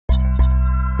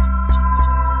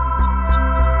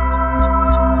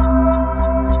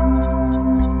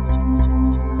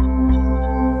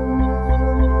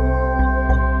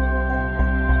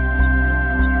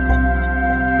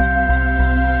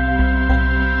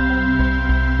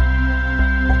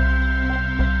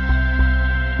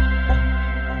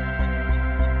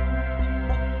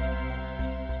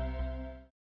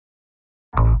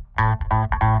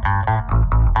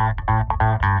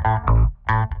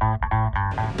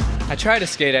I try to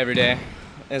skate every day,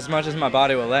 as much as my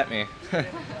body will let me.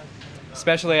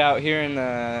 Especially out here in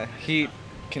the heat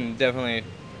can definitely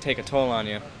take a toll on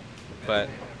you. But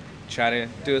try to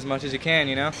do as much as you can,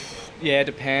 you know? Yeah, it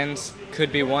depends.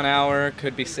 Could be 1 hour,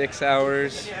 could be 6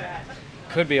 hours,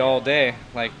 could be all day.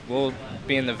 Like, we'll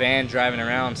be in the van driving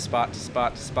around spot to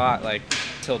spot to spot, like,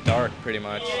 till dark pretty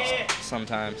much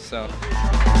sometimes, so.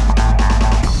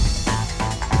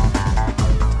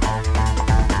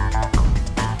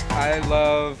 I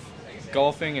love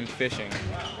golfing and fishing.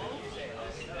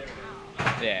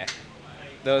 Yeah,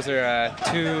 those are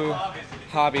two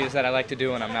hobbies that I like to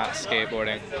do when I'm not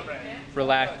skateboarding.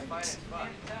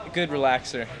 Good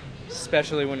relaxer,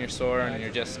 especially when you're sore and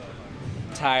you're just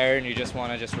tired and you just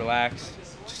want to just relax.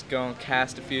 Just go and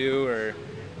cast a few or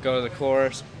go to the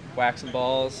course, whack some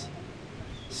balls.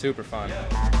 Super fun.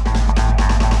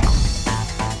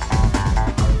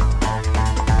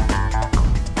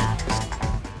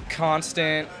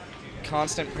 Constant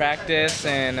practice,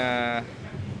 and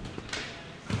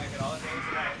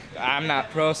I'm not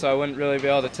pro, so I wouldn't really be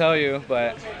able to tell you,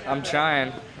 but I'm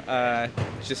trying.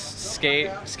 Just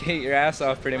skate your ass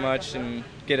off pretty much, and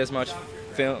get as much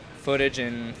footage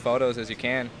and photos as you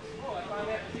can.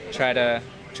 Try to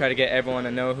get everyone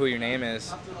to know who your name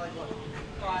is.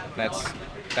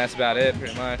 That's about it,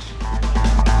 pretty much.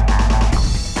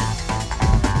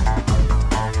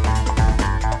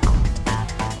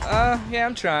 Yeah,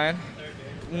 I'm trying.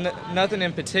 Nothing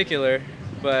in particular,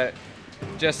 but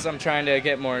just I'm trying to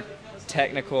get more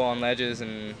technical on ledges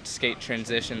and skate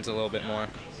transitions a little bit more.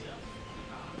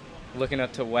 Looking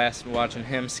up to Wes and watching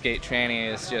him skate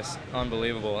tranny is just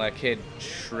unbelievable. That kid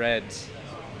shreds.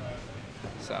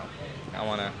 So I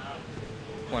wanna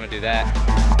do that.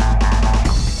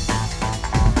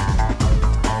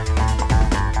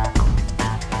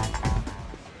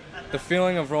 The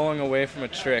feeling of rolling away from a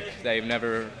trick that you've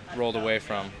never rolled away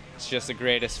from. It's just the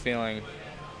greatest feeling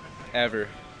ever.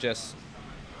 Just,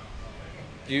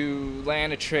 you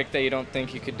land a trick that you don't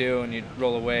think you could do and you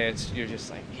roll away, you're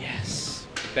just like, yes,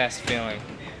 best feeling.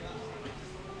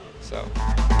 So.